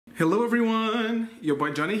Hello everyone, your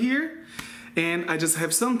boy Johnny here, and I just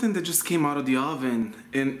have something that just came out of the oven,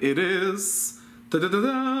 and it is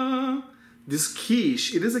this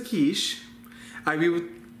quiche. It is a quiche. I will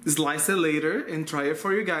slice it later and try it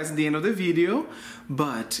for you guys at the end of the video.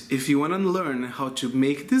 But if you want to learn how to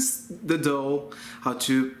make the dough, how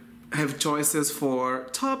to have choices for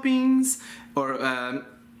toppings, or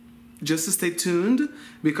just stay tuned,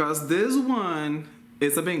 because this one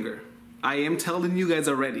is a banger. I am telling you guys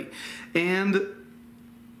already. And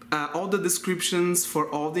all the descriptions for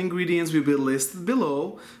all the ingredients will be listed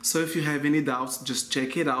below. So if you have any doubts, just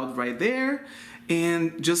check it out right there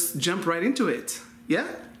and just jump right into it. Yeah?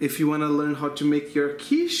 If you want to learn how to make your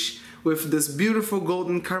quiche with this beautiful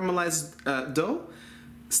golden caramelized dough,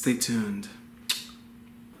 stay tuned.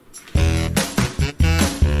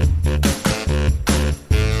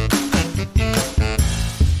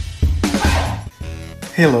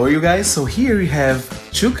 Hello you guys, so here you have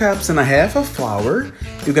 2 cups and a half of flour.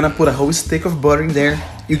 You're gonna put a whole stick of butter in there.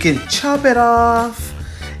 You can chop it off.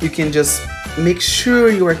 You can just make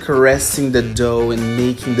sure you are caressing the dough and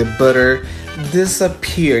making the butter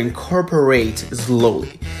disappear, incorporate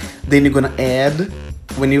slowly. Then you're gonna add,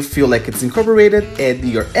 when you feel like it's incorporated, add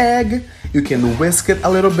your egg. You can whisk it a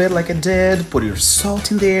little bit like I did. Put your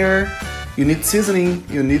salt in there. You need seasoning.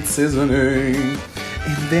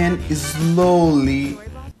 And then slowly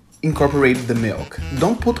incorporate the milk.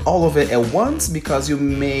 Don't put all of it at once because you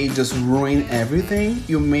may just ruin everything.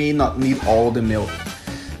 You may not need all the milk.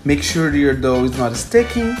 Make sure your dough is not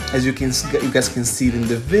sticking, as you guys can see it in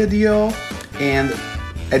the video. And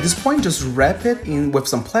at this point, just wrap it in with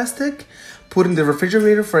some plastic. Put in the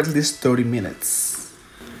refrigerator for at least 30 minutes.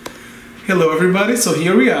 Hello everybody, so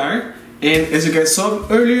here we are. And as you guys saw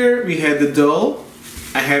earlier, we had the dough.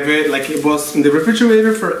 I have it like it was in the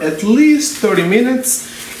refrigerator for at least 30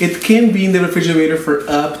 minutes. It can be in the refrigerator for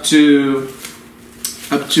up to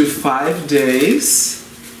 5 days.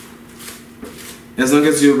 As long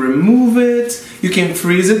as you remove it, you can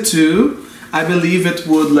freeze it too. I believe it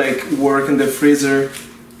would like work in the freezer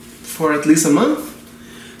for at least a month.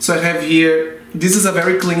 So I have here, this is a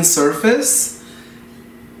very clean surface.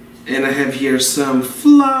 And I have here some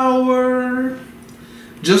flour,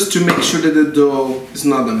 just to make sure that the dough is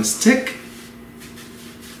not gonna stick.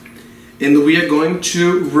 And we are going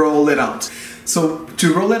to roll it out. So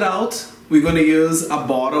to roll it out, we're gonna use a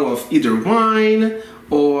bottle of either wine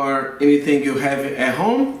or anything you have at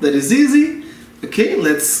home that is easy. Okay,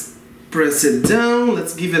 let's press it down.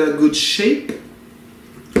 Let's give it a good shape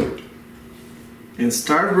and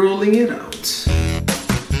start rolling it out.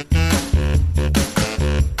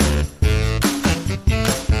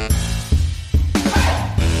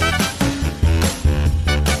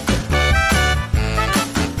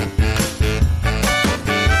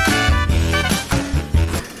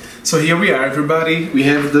 So here we are, everybody. We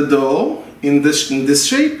have the dough in this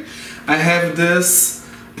shape. I have this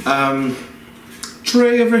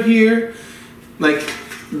tray over here. Like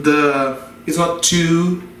it's not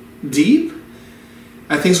too deep.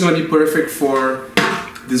 I think it's gonna be perfect for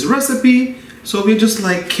this recipe. So we just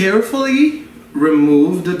like carefully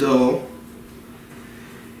remove the dough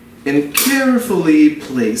and carefully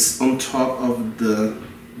place on top of the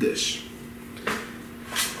dish.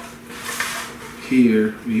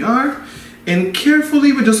 Here we are, and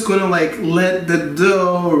carefully we're just gonna like let the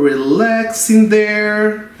dough relax in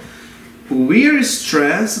there. We are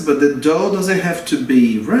stressed, but the dough doesn't have to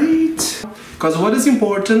be, right? Because what is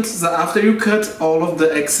important is that after you cut all of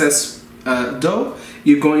the excess dough,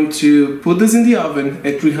 you're going to put this in the oven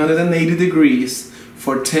at 380 degrees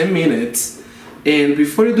for 10 minutes. And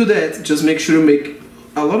before you do that, just make sure you make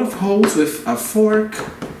a lot of holes with a fork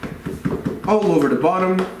all over the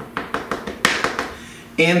bottom.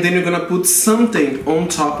 And then you're gonna put something on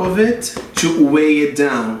top of it to weigh it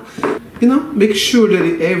down. You know, make sure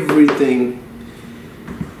that everything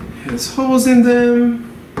has holes in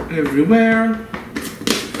them everywhere.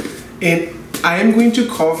 And I am going to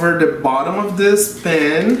cover the bottom of this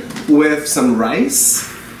pan with some rice.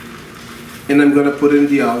 And I'm gonna put it in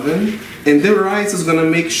the oven. And the rice is gonna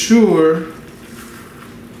make sure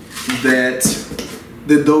that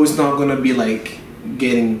the dough is not gonna be like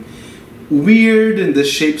getting weird, and the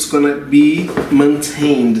shape's gonna be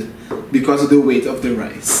maintained because of the weight of the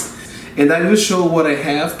rice. And I will show what I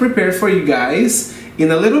have prepared for you guys in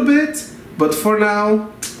a little bit, but for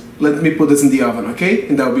now, let me put this in the oven, okay?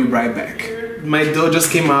 And I'll be right back. My dough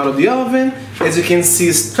just came out of the oven. As you can see,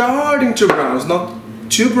 it's starting to brown. It's not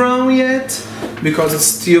too brown yet because it's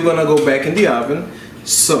still gonna go back in the oven.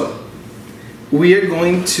 So we are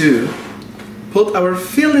going to put our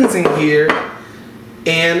fillings in here,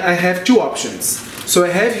 and I have 2 options. So I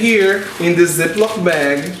have here in this Ziploc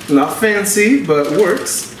bag, not fancy but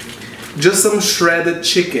works, just some shredded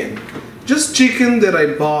chicken. Just chicken that I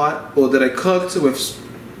bought or that I cooked with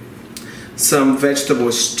some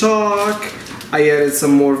vegetable stock. I added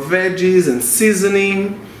some more veggies and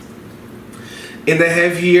seasoning. And I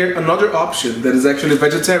have here another option that is actually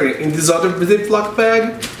vegetarian. In this other Ziploc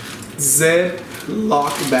bag,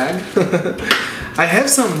 I have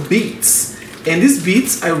some beets. And these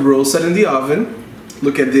beets I roasted in the oven.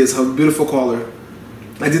 Look at this, how beautiful color.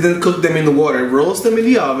 I didn't cook them in the water. I roast them in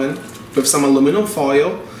the oven with some aluminum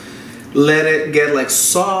foil. Let it get like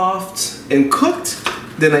soft and cooked.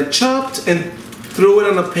 Then I chopped and threw it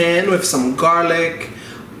on a pan with some garlic,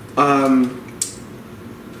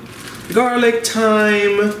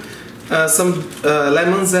 thyme, some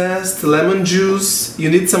lemon zest, lemon juice. You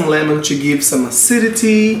need some lemon to give some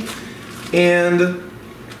acidity. And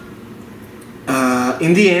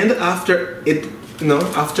in the end, after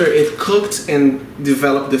it cooked and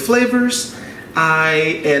developed the flavors,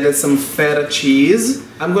 I added some feta cheese.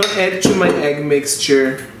 I'm gonna add to my egg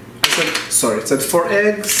mixture. It said 4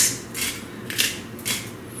 eggs.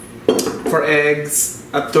 4 eggs,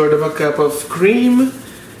 a third of a cup of cream,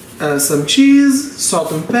 some cheese,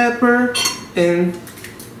 salt and pepper, and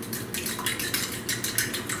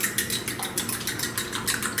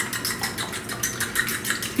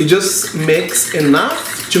you just mix enough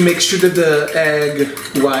to make sure that the egg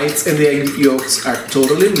whites and the egg yolks are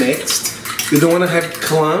totally mixed. You don't want to have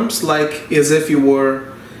clumps like as if you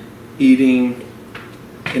were eating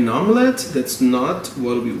an omelette. That's not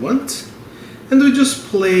what we want. And we just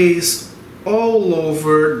place all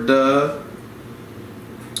over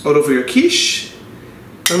your quiche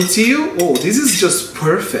until, oh, this is just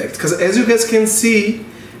perfect, because as you guys can see,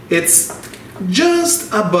 it's just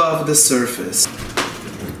above the surface.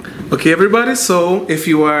 Okay everybody, so if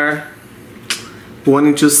you are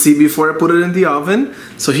wanting to see before I put it in the oven,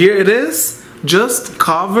 so here it is, just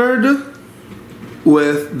covered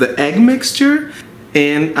with the egg mixture,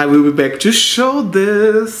 and I will be back to show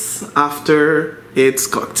this after it's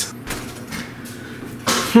cooked.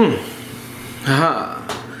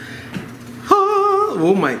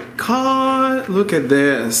 Oh my god, look at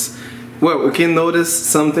this. Well, we can notice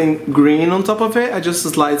something green on top of it. I just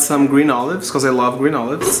slide some green olives because I love green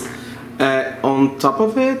olives. On top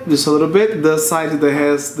of it, just a little bit. The side that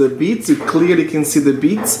has the beets, you clearly can see the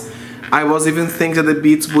beets. I was even thinking that the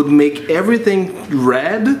beets would make everything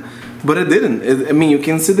red, but it didn't. I mean, you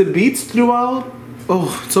can see the beets throughout.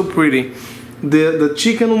 Oh, so pretty. The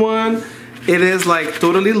chicken one, it is like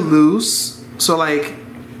totally loose, so like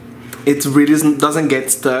it really doesn't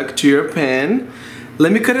get stuck to your pan.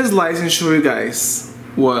 Let me cut a slice and show you guys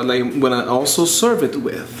what I'm gonna also serve it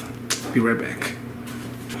with. Be right back.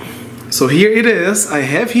 So here it is. I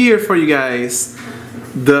have here for you guys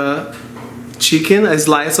the chicken, a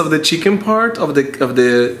slice of the chicken part of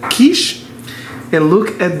the quiche, and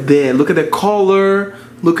look at that. Look at the color.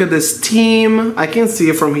 Look at the steam. I can see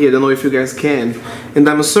it from here. I don't know if you guys can. And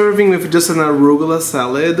I'm serving with just an arugula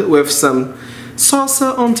salad with some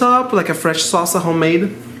salsa on top, like a fresh salsa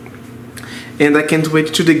homemade. And I can't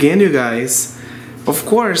wait to dig in, you guys. Of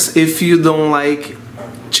course, if you don't like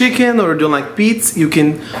chicken or don't like beets, you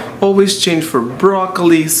can always change for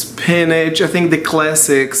broccoli, spinach. I think the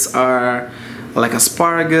classics are like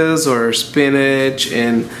asparagus or spinach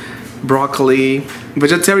and broccoli.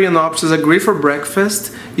 Vegetarian options are great for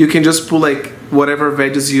breakfast. You can just put like whatever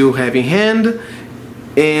veggies you have in hand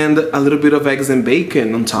and a little bit of eggs and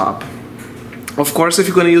bacon on top. Of course, if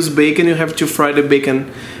you're gonna use bacon, you have to fry the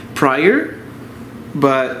bacon prior,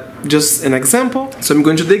 but just an example. So I'm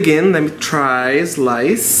going to dig in. Let me try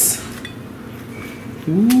slice.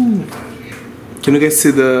 Ooh. Can you guys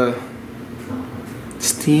see the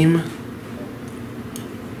steam?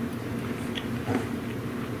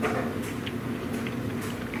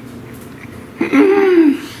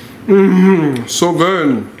 So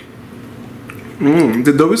good.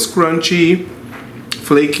 The dough is crunchy,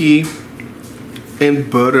 flaky, and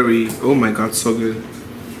buttery. Oh my god, so good.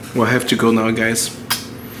 Well, I have to go now, guys.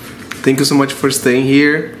 Thank you so much for staying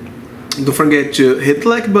here. Don't forget to hit the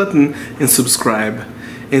like button and subscribe.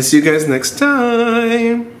 And see you guys next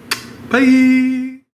time. Bye.